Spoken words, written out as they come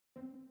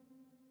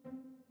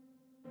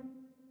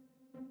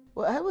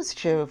Well, I was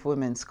chair of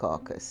Women's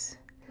Caucus,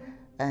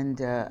 and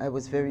I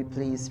was very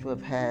pleased to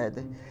have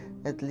had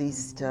at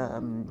least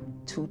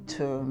 2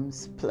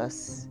 terms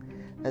plus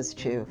as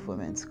chair of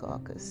Women's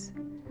Caucus.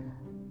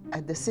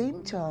 At the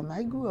same time,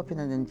 I grew up in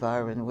an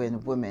environment when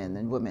women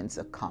and women's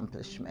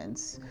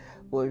accomplishments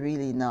were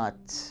really not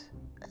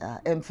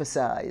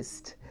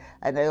emphasized.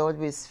 And I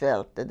always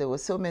felt that there were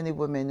so many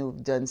women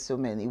who've done so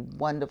many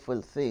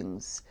wonderful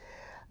things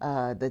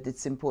that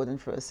it's important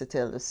for us to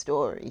tell the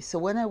story. So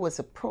when I was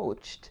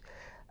approached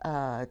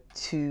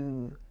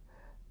to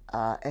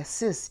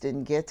assist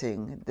in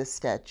getting the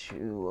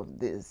statue of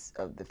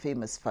the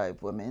famous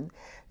 5 women,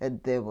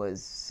 there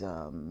was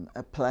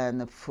a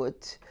plan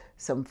afoot.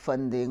 Some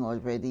funding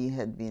already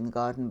had been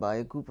gotten by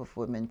a group of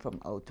women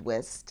from out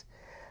west,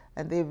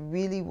 and they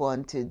really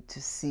wanted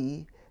to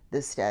see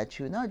the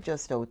statue, not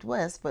just out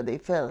west, but they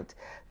felt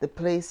the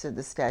place of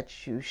the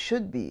statue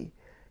should be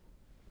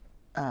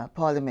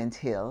Parliament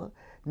Hill,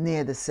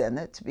 near the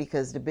Senate,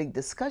 because the big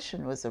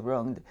discussion was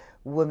around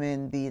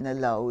women being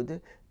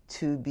allowed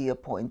to be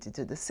appointed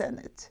to the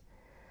Senate.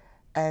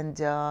 And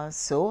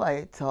so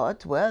I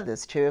thought, well,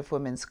 as chair of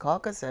Women's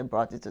Caucus, I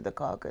brought it to the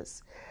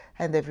caucus,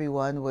 and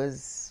everyone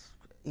was,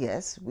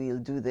 yes, we'll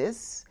do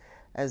this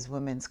as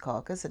Women's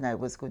Caucus, and I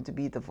was going to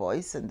be the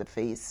voice and the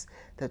face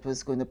that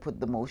was going to put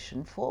the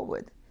motion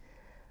forward.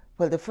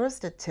 Well, the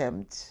first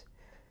attempt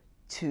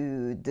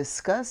to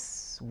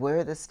discuss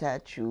where the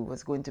statue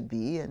was going to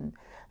be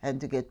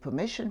and to get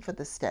permission for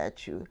the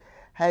statue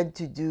had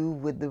to do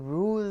with the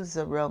rules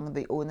around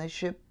the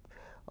ownership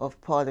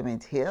of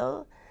Parliament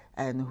Hill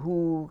and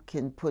who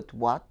can put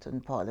what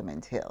on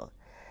Parliament Hill.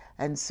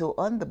 And so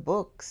on the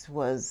books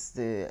was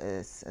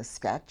a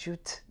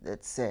statute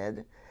that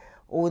said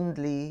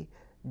only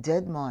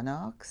dead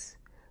monarchs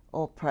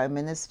or prime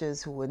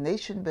ministers who were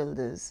nation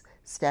builders'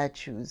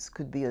 statues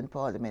could be on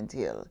Parliament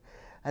Hill.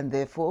 And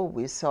therefore,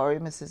 we're sorry,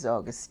 Mrs.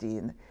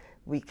 Augustine,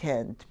 we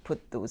can't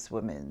put those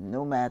women,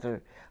 no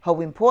matter how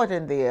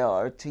important they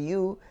are to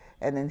you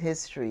and in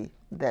history,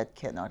 that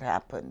cannot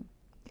happen.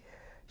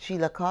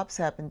 Sheila Copps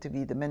happened to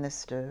be the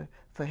Minister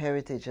for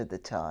Heritage at the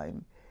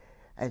time,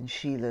 and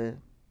Sheila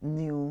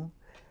knew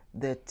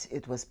that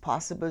it was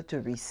possible to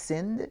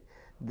rescind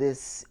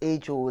this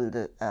age-old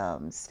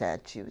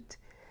statute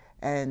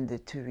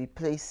and to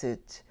replace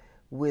it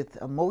with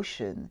a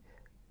motion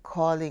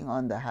calling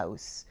on the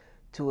House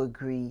to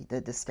agree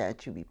that the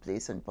statue be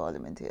placed on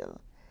Parliament Hill.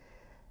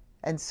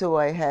 And so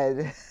I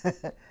had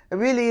a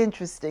really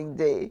interesting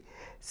day,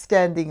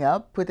 standing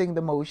up, putting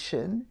the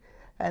motion,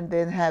 and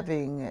then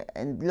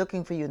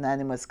looking for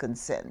unanimous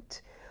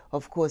consent.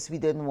 Of course, we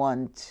didn't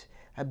want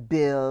a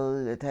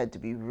bill that had to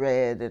be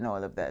read and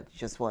all of that. We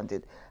just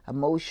wanted a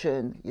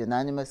motion,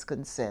 unanimous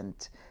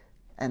consent,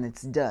 and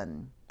it's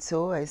done.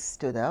 So I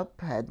stood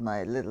up, had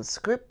my little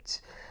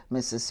script.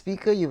 Mr.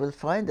 Speaker, you will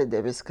find that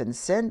there is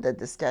consent that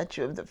the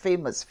statue of the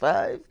famous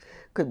 5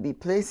 could be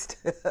placed.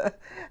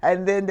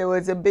 And then there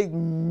was a big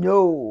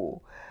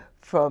no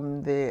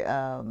from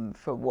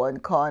one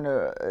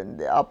corner on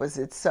the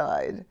opposite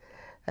side.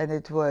 And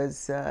it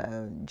was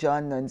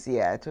John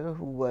Nunziata,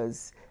 who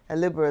was a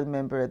Liberal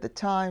member at the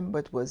time,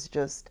 but was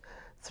just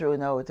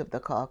thrown out of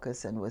the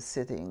caucus and was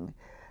sitting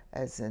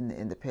as an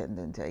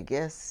independent, I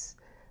guess,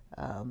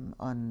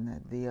 on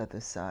the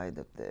other side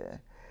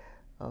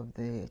of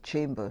the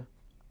chamber.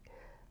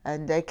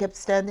 And I kept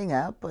standing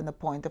up on a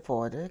point of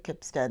order,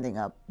 kept standing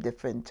up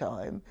different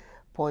time,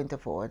 point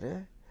of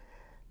order.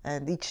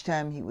 And each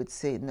time he would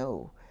say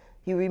no.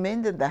 He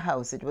remained in the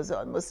House. It was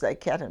almost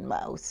like cat and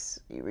mouse.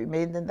 He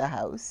remained in the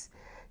House.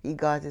 He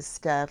got his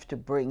staff to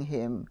bring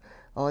him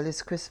all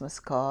his Christmas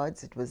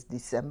cards. It was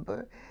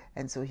December,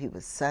 and so he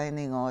was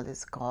signing all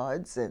his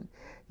cards, and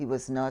he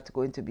was not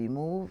going to be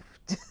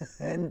moved.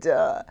 and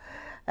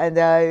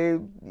I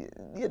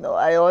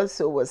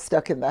also was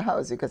stuck in the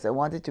House because I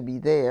wanted to be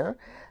there,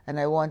 and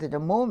I wanted a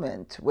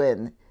moment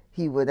when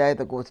he would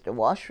either go to the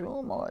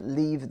washroom or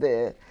leave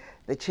the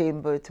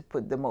chamber to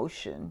put the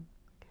motion.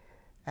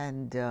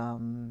 And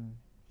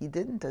he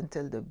didn't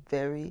until the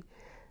very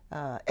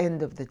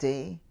end of the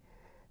day,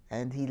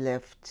 and he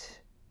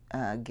left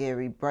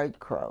Gary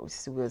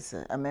Brightcrouse, who was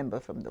a member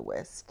from the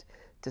West,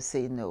 to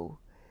say no.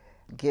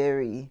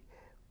 Gary,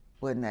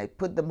 when I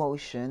put the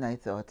motion, I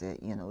thought,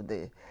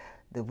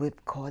 the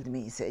whip called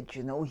me. He said,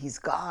 he's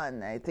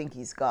gone. I think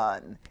he's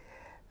gone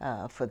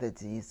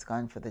he's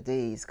gone for the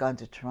day. He's gone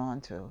to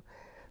Toronto.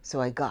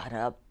 So I got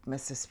up.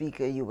 Mr.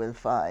 Speaker, you will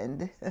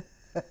find.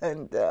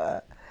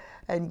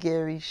 And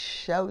Gary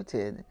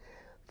shouted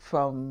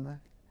from,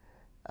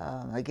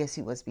 I guess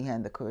he was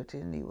behind the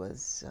curtain.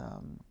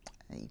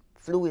 He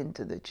flew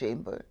into the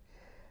chamber.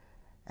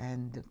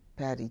 And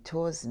Patty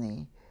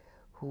Torsney,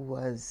 who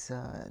was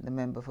the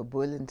member for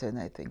Burlington,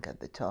 I think, at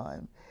the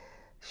time,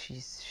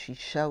 she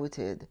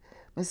shouted,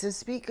 Mr.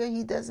 Speaker,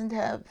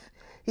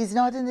 he's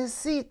not in his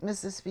seat,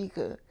 Mr.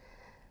 Speaker.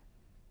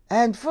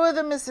 And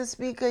further, Mr.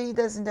 Speaker, he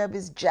doesn't have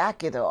his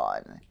jacket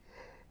on.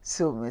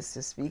 So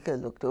Mr. Speaker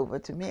looked over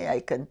to me. I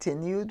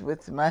continued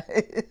with my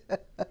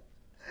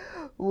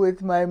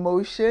with my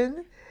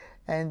motion,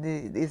 And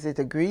is it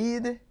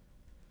agreed?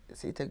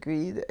 Is it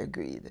agreed?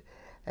 Agreed.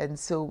 And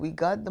so we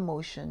got the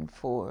motion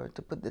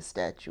to put the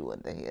statue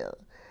on the hill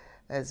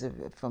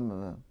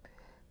from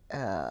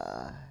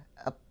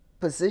a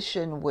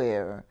position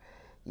where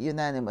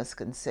unanimous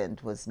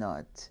consent was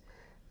not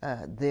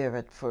there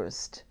at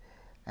first.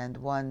 And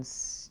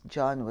once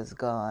John was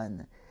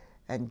gone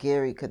and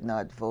Gary could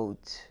not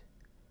vote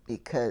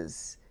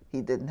because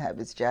he didn't have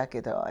his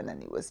jacket on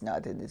and he was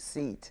not in his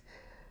seat,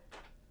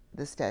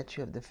 the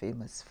statue of the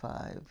famous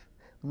five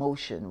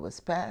motion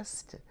was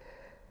passed.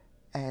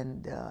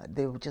 And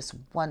they were just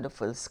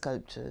wonderful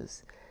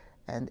sculptures.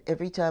 And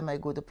every time I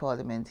go to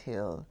Parliament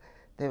Hill,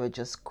 there were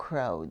just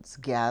crowds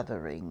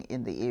gathering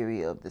in the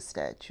area of the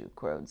statue,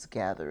 crowds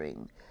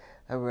gathering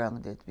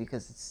around it,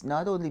 because it's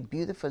not only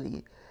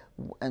beautifully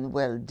and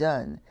well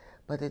done,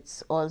 but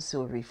it's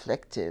also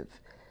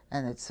reflective,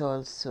 and it's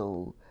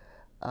also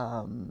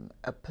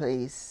a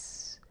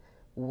place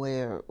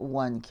where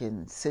one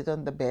can sit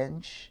on the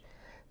bench,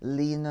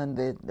 lean on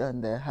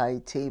the high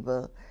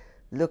table,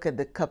 look at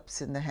the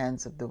cups in the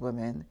hands of the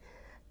women,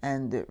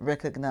 and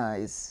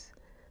recognize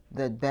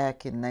that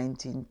back in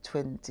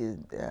 1920,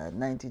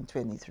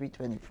 1923,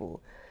 24,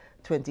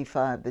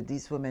 25, that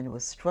these women were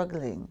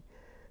struggling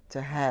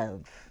to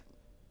have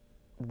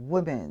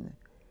women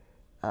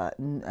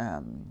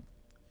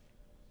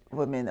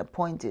women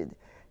appointed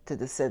to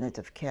the Senate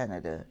of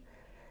Canada,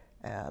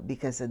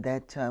 because at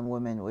that time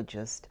women were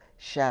just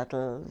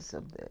chattels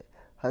of the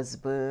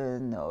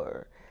husband,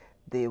 or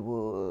they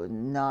were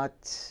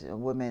not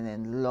women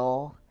in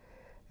law.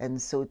 And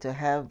so to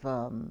have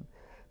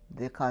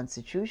the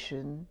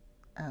Constitution,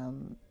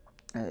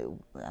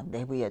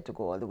 we had to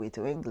go all the way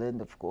to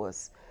England, of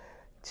course,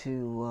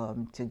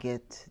 to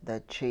get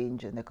that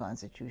change in the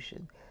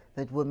Constitution,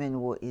 that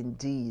women were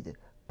indeed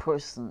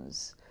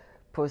persons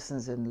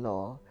in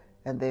law,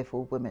 and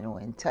therefore women were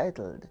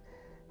entitled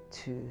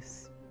to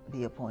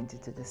be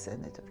appointed to the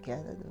Senate of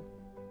Canada.